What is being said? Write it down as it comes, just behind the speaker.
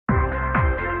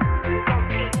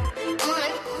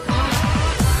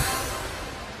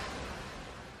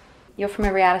You're from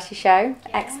a reality show.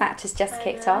 Yeah, X Factor's just I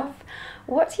kicked know. off.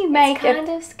 What do you make It's kind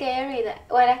of scary that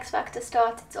when X Factor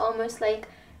starts, it's almost like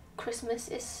Christmas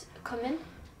is coming.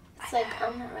 It's like,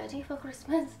 I'm not ready for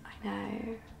Christmas. I know.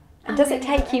 And I'm does it really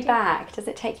take not you ready. back? Does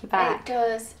it take you back? It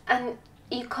does, and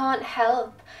you can't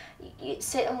help. You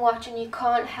sit and watch, and you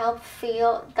can't help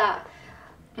feel that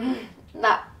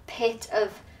that pit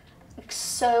of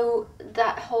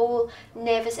that whole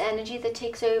nervous energy that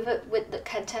takes over with the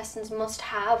contestants must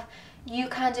have. You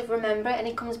kind of remember it, and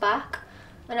it comes back,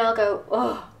 and I'll go,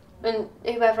 oh, and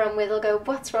whoever I'm with will go,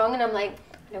 what's wrong? And I'm like,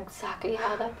 I know exactly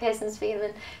how that person's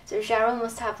feeling. So Cheryl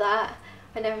must have that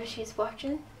whenever she's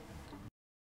watching.